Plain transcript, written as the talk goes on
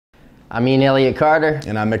I'm Elliott-Carter.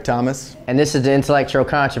 And I'm Mick Thomas. And this is the INTELLECTRO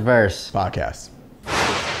CONTROVERSE podcast.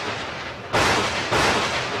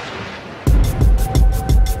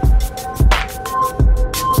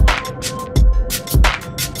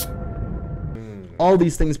 All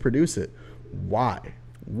these things produce it. Why?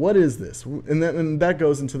 What is this? And that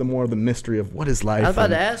goes into the more of the mystery of what is life. I was about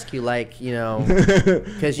to ask you, like, you know,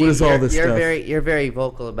 because you're very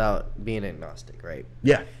vocal about being agnostic, right?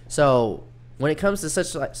 Yeah. So when it comes to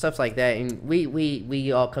stuff like that, and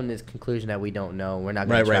we all come to this conclusion that we don't know. We're not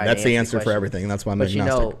going to try. Right. That's the answer for everything. That's why I'm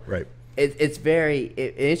agnostic. You know, right. It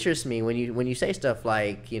interests me when you say stuff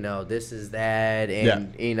like, you know, this is that,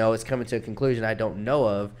 and you know, it's coming to a conclusion I don't know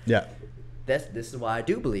of. Yeah. This is why I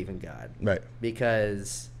do believe in God. Right.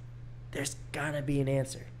 Because there's gotta be an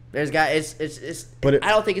answer. I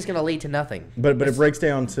don't think it's gonna lead to nothing. But it breaks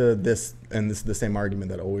down to this, and this is the same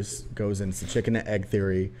argument that always goes in. It's the chicken and egg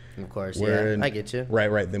theory. Of course, yeah, I get you.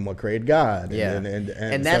 Right. Then what created God? Yeah,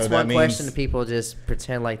 and that's so one question that people just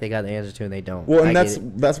pretend like they got the answer to, and they don't. Well, and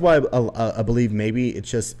that's why I believe maybe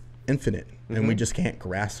it's just infinite, and we just can't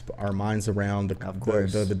grasp our minds around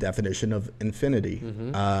the definition of infinity,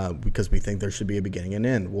 because we think there should be a beginning and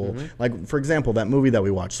end. Well, like, for example, that movie that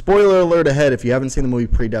we watched, spoiler alert ahead if you haven't seen the movie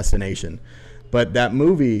Predestination, but that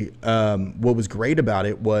movie, what was great about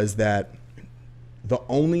it was that the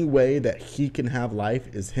only way that he can have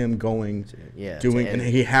life is him doing, and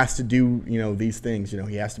he has to do, you know, these things. You know,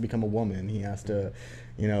 he has to become a woman. He has to,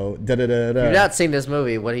 you know, If you've not seen this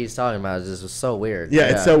movie, what he's talking about is just so weird.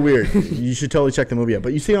 Yeah, it's so weird. You should totally check the movie out.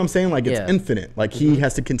 But you see what I'm saying? Like, it's infinite. Like, he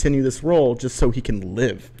has to continue this role just so he can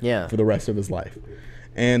live for the rest of his life.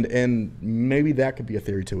 And maybe that could be a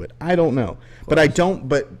theory to it. I don't know. But I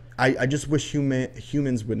just wish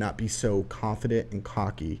humans would not be so confident and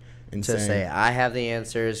cocky and say, I have the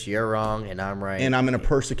answers, you're wrong, and I'm right. And I'm going to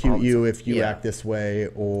persecute you if you act this way,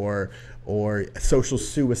 or social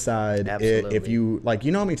suicide. Absolutely. If you, like,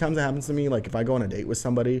 you know how many times that happens to me? Like, if I go on a date with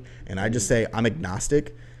somebody and I just say I'm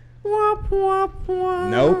agnostic. Nope,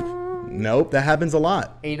 that happens a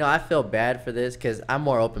lot. And, you know, I feel bad for this because I'm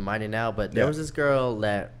more open-minded now, but there was this girl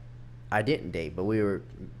that I didn't date, but we were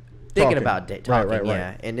thinking about talking.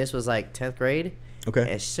 Right. And this was like 10th grade. Okay.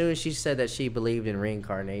 As soon as she said that she believed in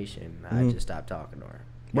reincarnation, I just stopped talking to her.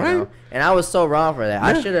 Right. Know? And I was so wrong for that.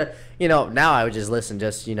 I should have, you know, now I would just listen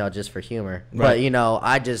just for humor. Right. But, you know,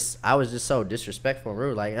 I was just so disrespectful and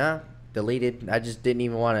rude. Like, deleted. I just didn't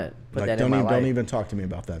even want to put that in my life. Don't even talk to me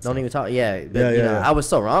about that. Don't even talk. Yeah. But, you know, I was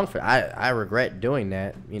so wrong for it. I regret doing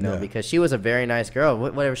that, you know, because she was a very nice girl.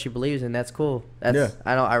 Whatever she believes in, that's cool. I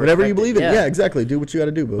whatever you believe in. Yeah, exactly. Do what you got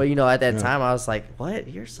to do, boo. But, you know, at that time, I was like, what?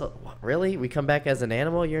 Really? We come back as an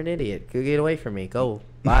animal? You're an idiot. Go get away from me. Go.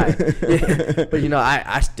 Bye. But, you know,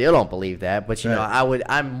 I still don't believe that. But, you know,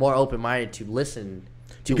 I'm more open-minded to listen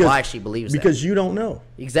to why she believes that. Because you don't know.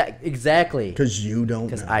 Exactly. Because you don't know.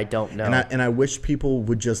 Because I don't know. And I wish people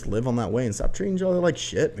would just live on that way and stop treating each other like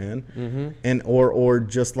shit, man. And or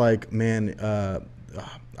just like, man,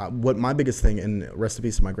 what my biggest thing, and rest in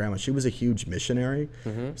peace to my grandma, she was a huge missionary.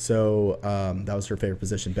 So that was her favorite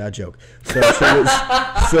position. Bad joke. So she was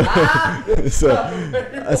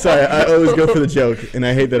sorry, I always go for the joke, and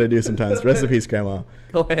I hate that I do sometimes. Rest in peace, grandma.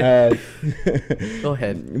 Go ahead. Go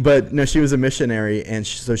ahead. But no, she was a missionary, and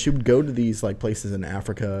so she would go to these like places in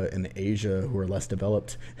Africa and Asia who are less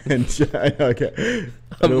developed. And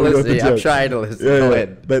I'm listening. I'm trying to listen. Go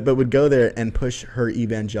ahead. But would go there and push her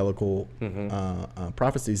evangelical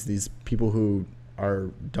prophecies. These people who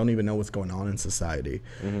don't even know what's going on in society.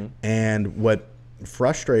 And what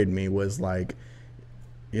frustrated me was, like,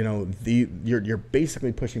 you know, you're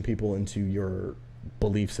basically pushing people into your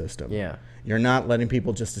belief system. Yeah. You're not letting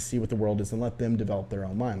people just to see what the world is and let them develop their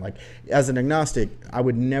own mind. Like, as an agnostic, I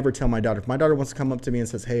would never tell my daughter. If my daughter wants to come up to me and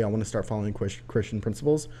says, hey, I want to start following Christian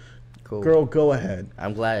principles, cool. Girl, go ahead.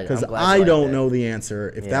 I'm glad. Because I don't know the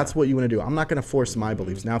answer. If that's what you want to do, I'm not going to force my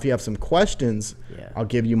beliefs. Now, if you have some questions, I'll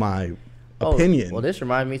give you my opinion. Well, this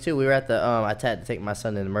reminded me, too. We were at the I had to take my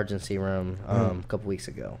son to the emergency room a couple weeks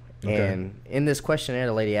ago. Okay. And in this questionnaire,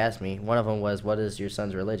 the lady asked me, one of them was, what is your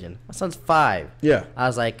son's religion? My son's 5. Yeah. I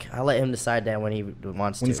was like, I'll let him decide that when he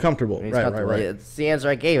wants to. When he's comfortable. Right. It's the answer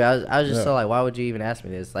I gave. I was just so like, why would you even ask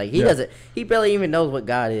me this? Like, he barely even knows what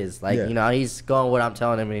God is. Like, you know, he's going what I'm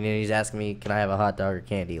telling him, and then he's asking me, can I have a hot dog or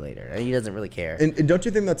candy later? And he doesn't really care. And don't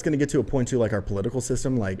you think that's going to get to a point, too, like our political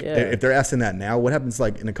system? Like, if they're asking that now, what happens,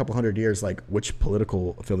 like, in a couple hundred years? Like, which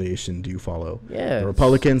political affiliation do you follow? Yeah. The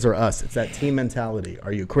Republicans or us? It's that team mentality.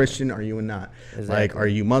 Are you Christian? Christian? Are you not? Exactly. Like, are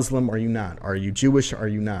you Muslim? Are you not? Are you Jewish? Are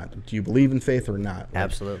you not? Do you believe in faith or not? Like,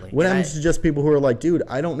 absolutely. What happens to just people who are like, dude,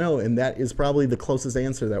 I don't know, and that is probably the closest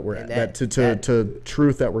answer that to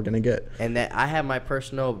truth that we're gonna get. And that I have my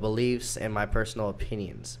personal beliefs and my personal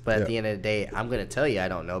opinions, but at the end of the day, I'm gonna tell you I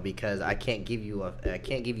don't know because I can't give you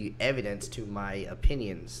evidence to my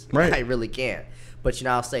opinions. Right. I really can't. But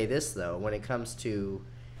I'll say this though: when it comes to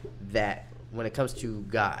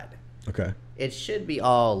God, Okay. it should be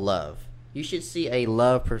all love. You should see a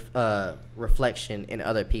love reflection in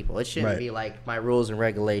other people. It shouldn't be like my rules and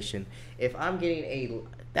regulation. If I'm getting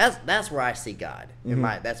that's where I see God.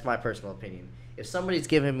 That's my personal opinion. If somebody's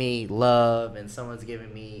giving me love and someone's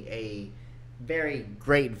giving me a very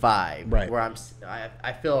great vibe, where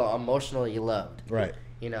I feel emotionally loved, right?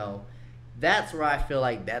 That's where I feel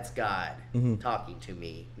like that's God talking to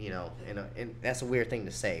me, and that's a weird thing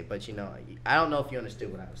to say, but I don't know if you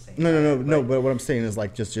understood what I was saying. No. But what I'm saying is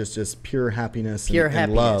like just pure happiness,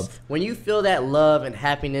 and love. When you feel that love and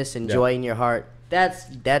happiness and joy in your heart,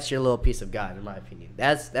 that's your little piece of God, in my opinion.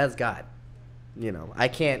 That's God. I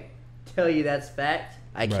can't tell you that's fact.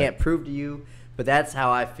 I can't prove to you, but that's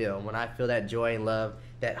how I feel when I feel that joy and love,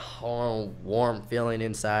 that warm feeling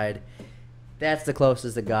inside. That's the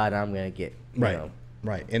closest to God I'm gonna get. Right.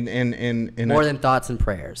 And more than thoughts and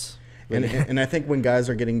prayers. And I think when guys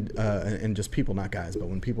are getting and just people, not guys, but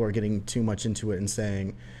when people are getting too much into it and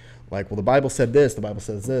saying, like, well, the Bible said this, the Bible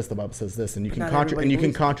says this, the Bible says this, and you can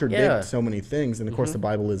contradict so many things, and of course the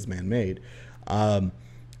Bible is man-made.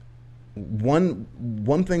 One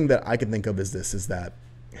thing that I can think of is that,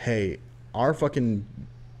 hey, our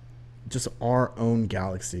own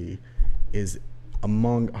galaxy is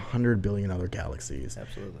among 100 billion other galaxies.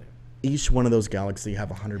 Absolutely. Each one of those galaxies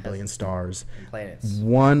have 100 billion stars. Planets.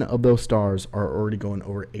 One of those stars are already going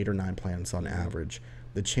over 8 or 9 planets on average.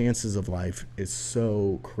 The chances of life is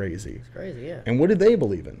so crazy. It's crazy, yeah. And what do they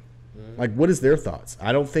believe in? Like, what is their thoughts?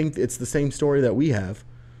 I don't think it's the same story that we have.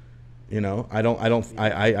 I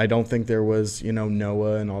don't think there was,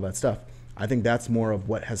 Noah and all that stuff. I think that's more of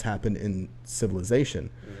what has happened in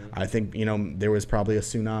civilization. I think, there was probably a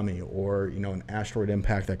tsunami or, an asteroid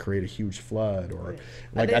impact that created a huge flood, or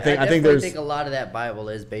I think a lot of that Bible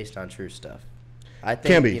is based on true stuff. I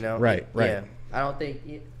think, can be, right. Yeah, I don't think,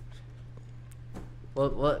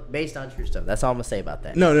 well, based on true stuff. That's all I'm gonna say about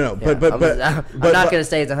that. No. Yeah, I'm not gonna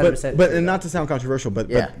say it's 100%. But and not to sound controversial,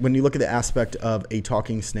 but when you look at the aspect of a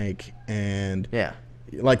talking snake and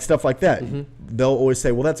like stuff like that, they'll always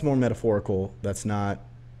say, well, that's more metaphorical. That's not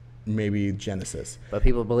maybe Genesis. But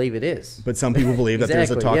people believe it is. But some people believe that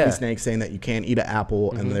there's a talking snake saying that you can't eat an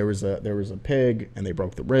apple, and there was a pig, and they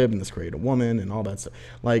broke the rib, and this created a woman, and all that stuff.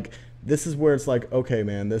 Like, this is where it's like, okay,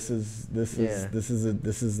 man, this is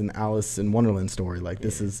an Alice in Wonderland story. Like,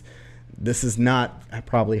 this is not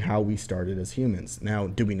probably how we started as humans. Now,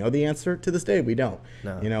 do we know the answer? To this day, we don't.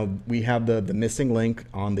 No. We have the missing link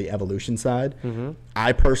on the evolution side.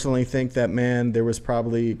 I personally think that, man, there was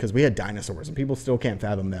probably, because we had dinosaurs, and people still can't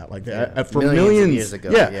fathom that. Like, for millions of years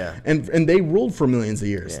ago. And they ruled for millions of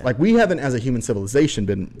years. Like, we haven't, as a human civilization,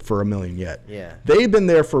 been for a million yet. Yeah. They've been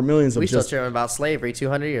there for millions of years. We still hearing about slavery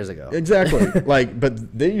 200 years ago. Exactly.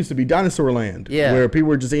 But they used to be dinosaur land, where people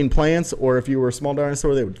were just eating plants, or if you were a small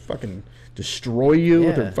dinosaur, they would fucking destroy you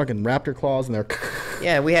with their fucking raptor claws and their.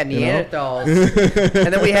 Yeah, we had Neanderthals,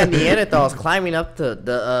 and then we had Neanderthals climbing up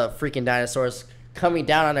the freaking dinosaurs, coming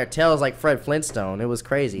down on their tails like Fred Flintstone. It was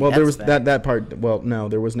crazy. Well, there was that part. Well, no,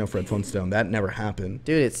 there was no Fred Flintstone. That never happened.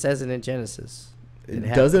 Dude, it says it in Genesis.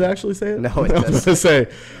 Does it actually say it? No, it doesn't. I was going to say,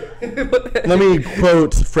 let me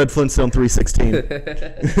quote Fred Flintstone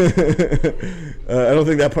 3:16. I don't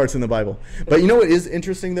think that part's in the Bible. But you know what is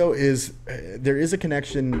interesting, though, is there is a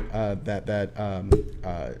connection there's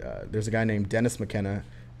a guy named Dennis McKenna,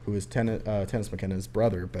 who is Tennis McKenna's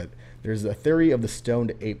brother, but there's a theory of the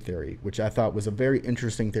stoned ape theory, which I thought was a very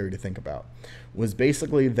interesting theory to think about. Was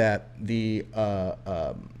basically that the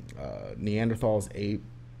Neanderthals, ape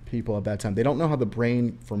people at that time, they don't know how the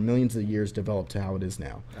brain for millions of years developed to how it is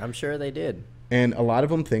now. I'm sure they did. And a lot of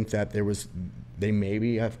them think that they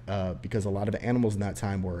maybe have, because a lot of the animals in that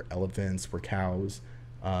time were elephants, were cows,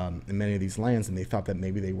 in many of these lands, and they thought that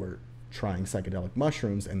maybe they were trying psychedelic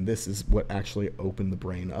mushrooms, and this is what actually opened the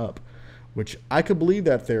brain up, which I could believe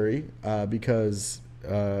that theory, because,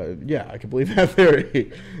 I could believe that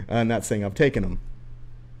theory. I'm not saying I've taken them.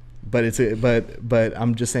 But but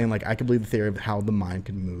I'm just saying, like, I can believe the theory of how the mind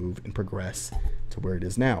can move and progress to where it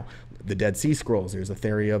is now. The Dead Sea Scrolls, there's a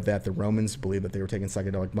theory of that the Romans believed that they were taking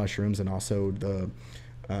psychedelic mushrooms, and also the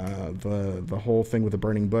whole thing with the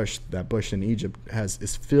burning bush, that bush in Egypt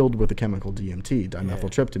is filled with the chemical DMT,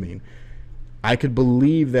 dimethyltryptamine. I could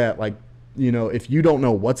believe that, like, you know, if you don't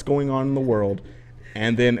know what's going on in the world,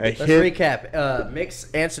 and then Let's recap. Mick's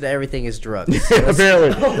answer to everything is drugs.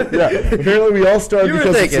 Apparently we all started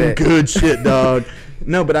because of some good shit, dog.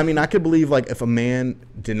 No, but I mean, I could believe, like, if a man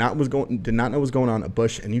did not know what was going on in a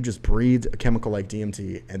bush, and you just breathed a chemical like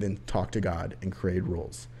DMT and then talked to God and created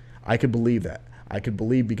rules. I could believe that. I could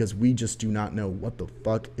believe, because we just do not know what the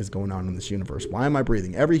fuck is going on in this universe. Why am I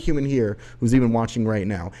breathing? Every human here who's even watching right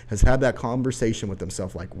now has had that conversation with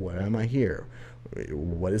themselves, like, why am I here?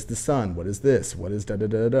 What is the sun? What is this? What is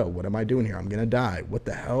da-da-da-da? What am I doing here? I'm going to die. What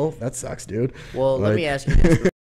the hell? That sucks, dude. Well, let me ask you this.